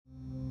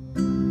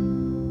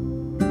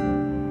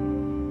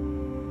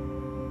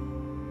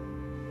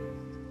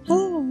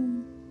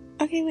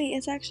Okay, wait,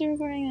 it's actually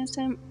recording this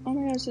time. Oh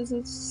my gosh, this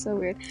is so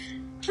weird.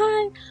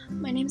 Hi,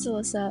 my name's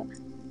Alyssa.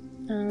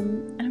 I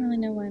don't really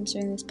know why I'm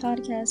starting this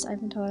podcast. I've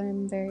been told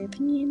I'm very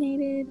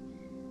opinionated.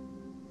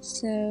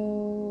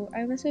 So,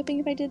 I was hoping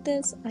if I did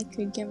this, I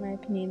could get my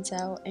opinions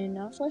out and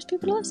not force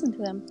people to listen to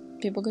them.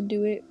 People could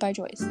do it by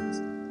choice. I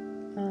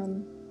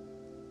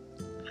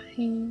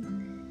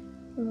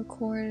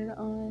recorded,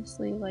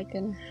 honestly, like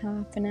a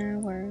half an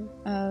hour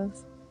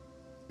of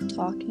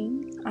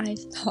talking, I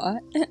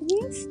thought, at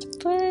least,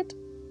 but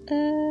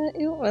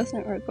it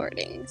wasn't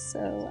recording,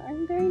 so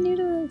I'm very new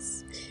to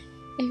this,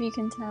 if you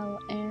can tell,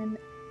 and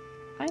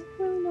I don't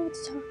really know what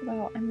to talk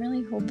about. I'm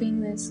really hoping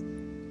this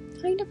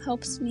kind of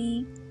helps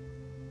me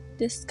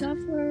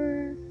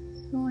discover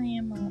who I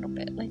am a little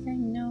bit. Like, I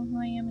know who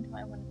I am and who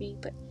I want to be,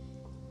 but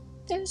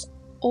there's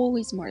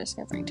always more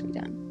discovering to be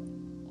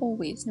done.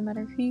 Always, no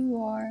matter who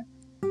you are.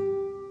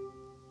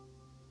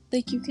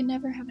 Like, you can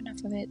never have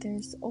enough of it.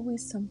 There's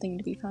always something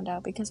to be found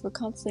out because we're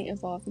constantly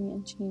evolving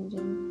and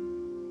changing.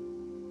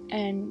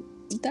 And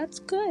that's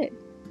good.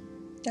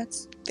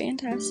 That's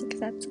fantastic.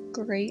 That's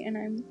great. And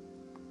I'm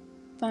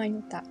fine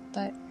with that.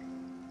 But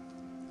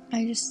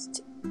I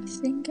just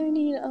think I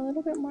need a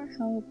little bit more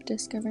help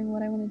discovering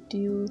what I want to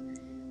do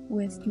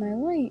with my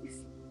life.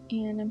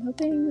 And I'm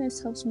hoping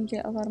this helps me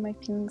get a lot of my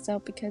feelings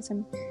out because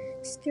I'm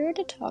scared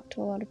to talk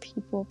to a lot of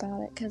people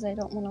about it because I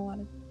don't want a lot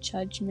of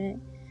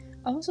judgment.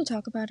 I'll also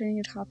talk about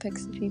any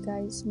topics if you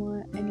guys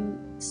want any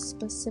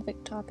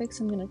specific topics.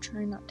 I'm going to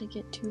try not to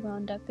get too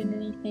wound up in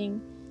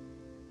anything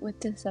with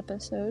this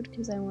episode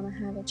because I want to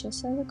have it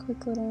just as a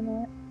quick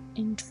little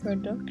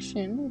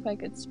introduction. If I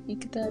could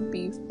speak, that'd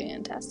be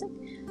fantastic.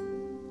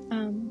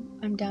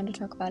 I'm down to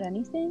talk about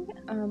anything.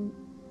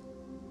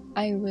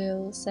 I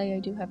will say I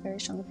do have very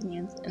strong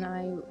opinions and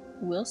I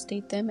will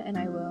state them and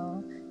I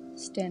will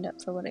stand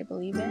up for what I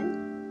believe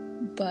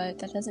in. But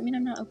that doesn't mean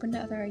I'm not open to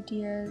other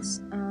ideas.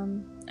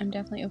 I'm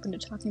definitely open to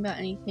talking about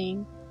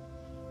anything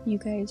you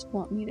guys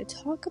want me to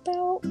talk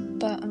about,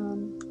 but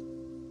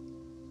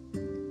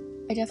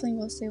I definitely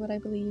will say what I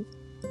believe,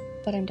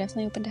 but I'm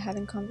definitely open to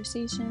having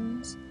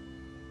conversations,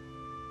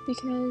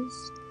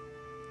 because,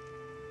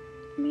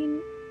 I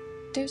mean,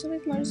 there's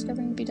always more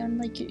discovering to be done.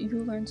 Like, you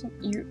learn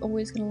you're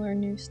always going to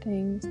learn new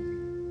things,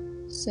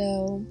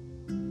 so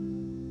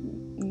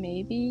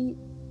maybe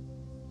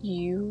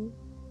you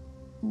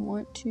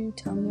want to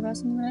tell me about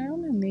something that I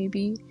don't know.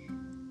 Maybe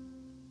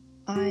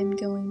I'm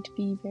going to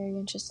be very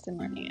interested in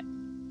learning it.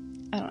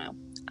 I don't know.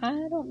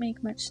 I don't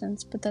make much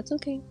sense, but that's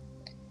okay.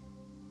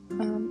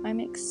 I'm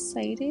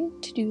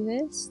excited to do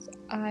this.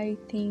 I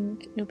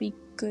think it'll be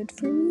good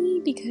for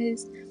me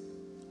because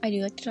I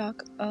do like to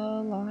talk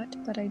a lot,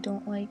 but I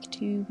don't like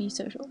to be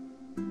social,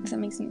 if that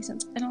makes any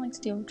sense. I don't like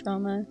to deal with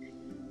drama.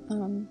 I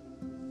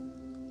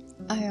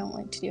don't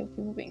like to deal with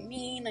people being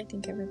mean. I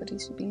think everybody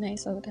should be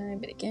nice all the time,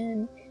 but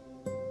again,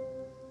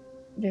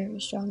 very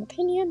strong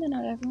opinion that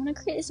not everyone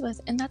agrees with,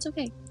 and that's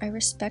okay. I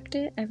respect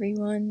it.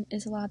 Everyone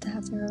is allowed to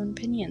have their own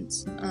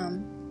opinions.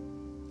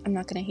 I'm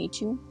not gonna hate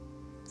you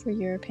for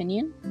your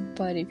opinion,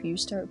 but if you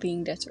start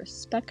being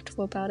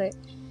disrespectful about it,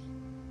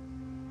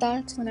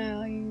 that's when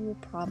I will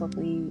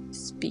probably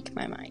speak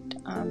my mind.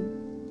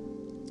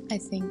 I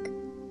think,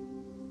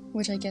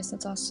 which I guess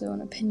that's also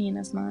an opinion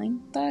of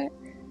mine, but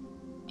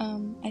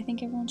I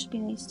think everyone should be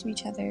nice to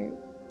each other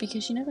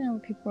because you never know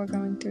what people are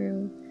going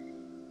through.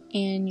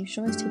 And you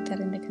should always take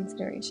that into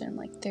consideration.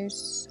 Like,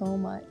 there's so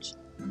much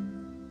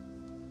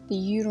that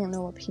you don't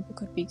know what people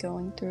could be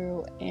going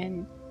through,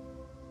 and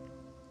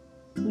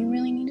you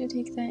really need to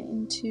take that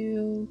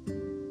into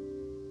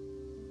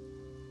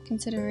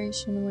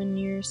consideration when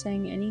you're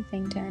saying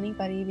anything to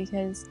anybody,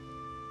 because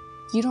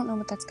you don't know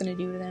what that's going to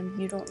do to them.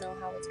 You don't know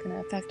how it's going to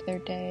affect their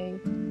day,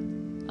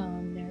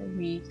 their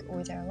week,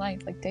 or their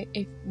life. Like,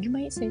 if you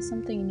might say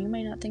something and you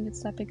might not think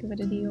it's that big of a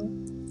deal,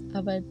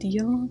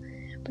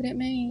 but it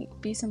may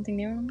be something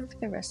they remember for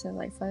the rest of their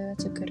life, whether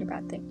that's a good or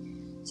bad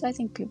thing. So I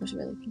think people should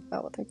really think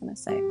about what they're going to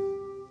say.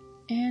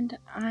 And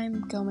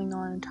I'm going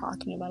on and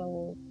talking about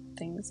all the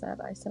things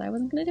that I said I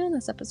wasn't going to do in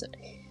this episode.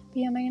 But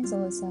yeah, my name's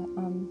Alyssa.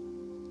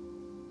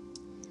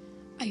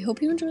 I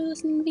hope you enjoy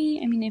listening to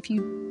me. I mean, if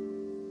you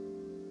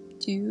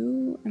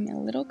do, I'm a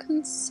little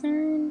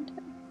concerned,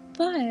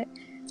 but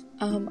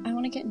I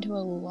want to get into a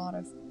lot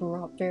of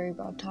very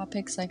broad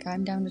topics. Like,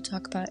 I'm down to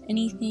talk about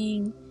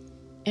anything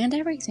and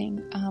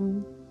everything.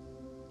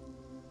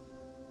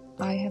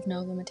 I have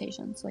no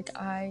limitations. Like,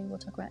 I will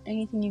talk about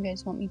anything you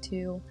guys want me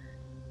to.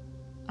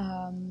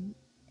 And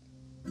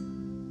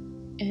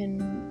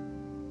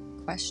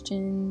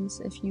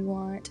questions, if you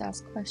want to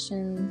ask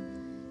questions,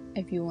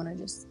 if you want to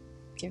just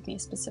give me a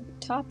specific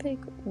topic,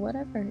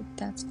 whatever,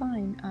 that's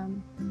fine.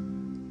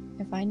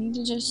 If I need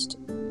to just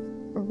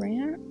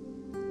rant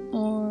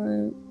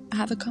or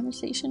have a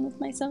conversation with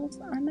myself,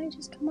 I might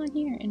just come on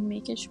here and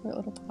make a short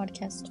little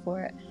podcast for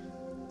it.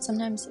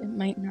 Sometimes it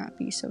might not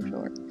be so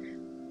short,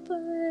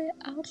 but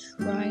I'll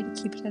try to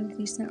keep it at a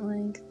decent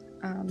length.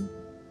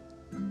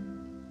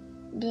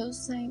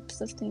 Those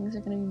types of things are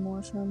going to be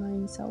more for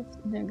myself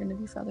than they're going to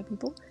be for other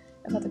people.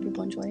 If other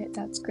people enjoy it,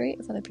 that's great.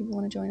 If other people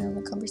want to join in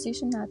the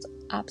conversation, that's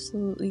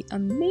absolutely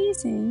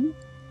amazing.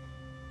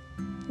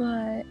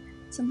 But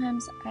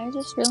sometimes I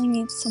just really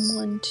need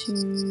someone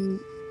to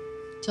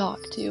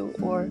talk to,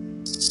 or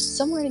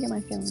somewhere to get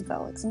my feelings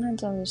out. Like,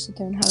 sometimes I'll just sit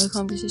there and have a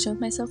conversation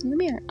with myself in the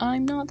mirror.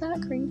 I'm not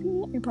that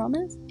crazy, I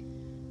promise.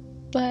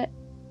 But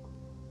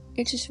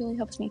it just really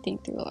helps me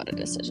think through a lot of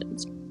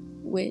decisions,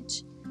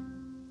 which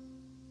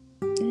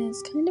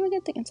is kind of a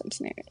good thing in some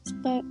scenarios.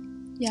 But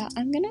yeah,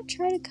 I'm gonna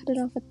try to cut it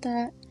off at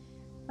that.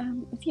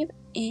 If you have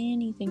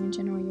anything in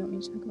general you want me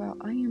to talk about,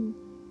 I am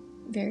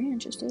very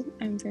interested.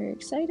 I'm very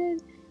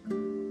excited.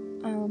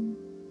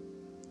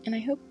 And I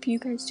hope you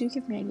guys do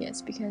give me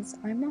ideas, because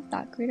I'm not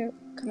that great at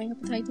coming up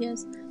with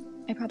ideas.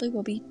 I probably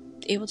will be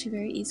able to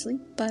very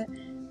easily, but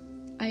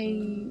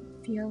I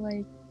feel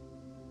like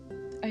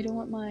I don't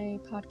want my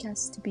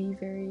podcast to be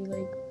very,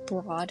 like,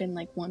 broad, and,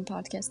 like, one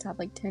podcast to have,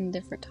 like, 10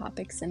 different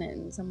topics in it,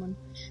 and someone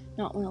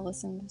not want to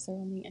listen because they're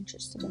only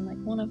interested in, like,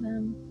 one of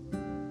them.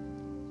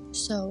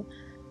 So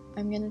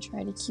I'm gonna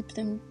try to keep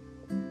them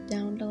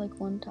down to, like,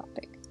 one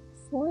topic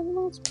for the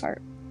most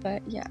part.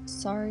 But yeah,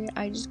 sorry,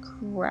 I just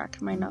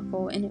cracked my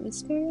knuckle and it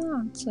was very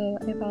loud, so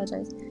I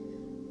apologize.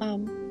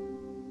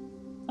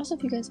 Also,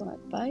 if you guys want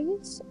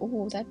advice,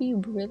 that'd be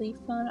really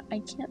fun. I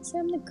can't say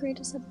I'm the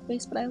greatest at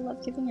advice, but I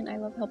love giving and I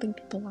love helping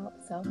people out,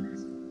 so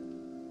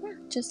yeah,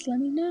 just let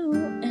me know,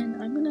 and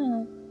I'm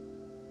gonna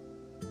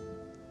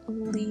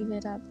leave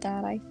it at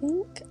that, I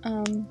think.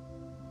 I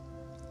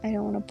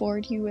don't want to bore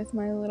you with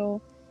my little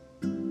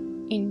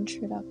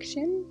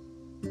introduction.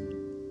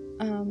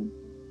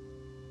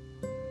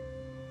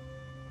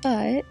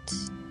 But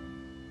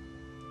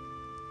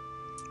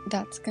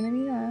that's gonna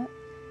be that.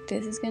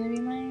 This is gonna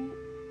be my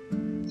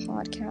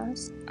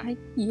podcast, I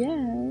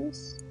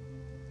guess.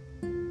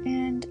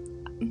 And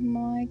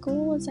my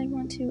goal is I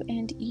want to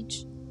end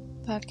each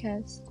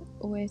podcast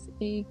with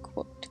a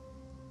quote.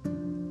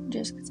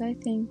 Just because I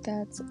think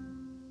that's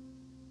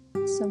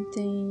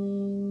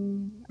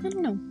something, I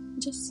don't know,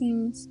 it just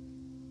seems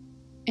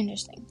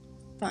interesting,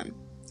 fun.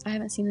 I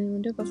haven't seen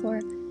anyone do it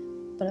before.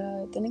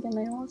 But then again,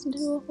 I don't listen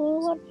to a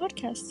whole lot of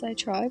podcasts. I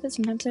try, but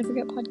sometimes I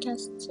forget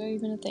podcasts are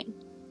even a thing.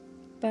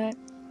 But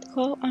the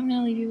quote I'm going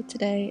to leave you with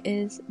today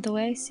is, "The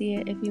way I see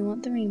it, if you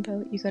want the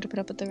rainbow, you gotta put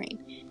up with the rain,"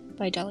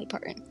 by Dolly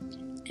Parton.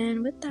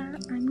 And with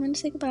that, I'm going to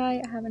say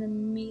goodbye. Have an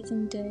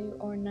amazing day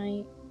or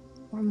night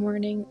or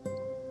morning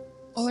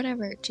or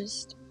whatever.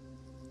 Just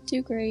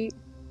do great,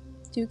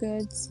 do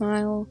good,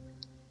 smile,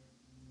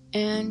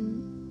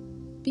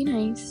 and be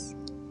nice.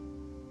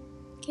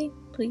 Okay,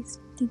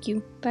 please. Thank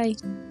you. Bye.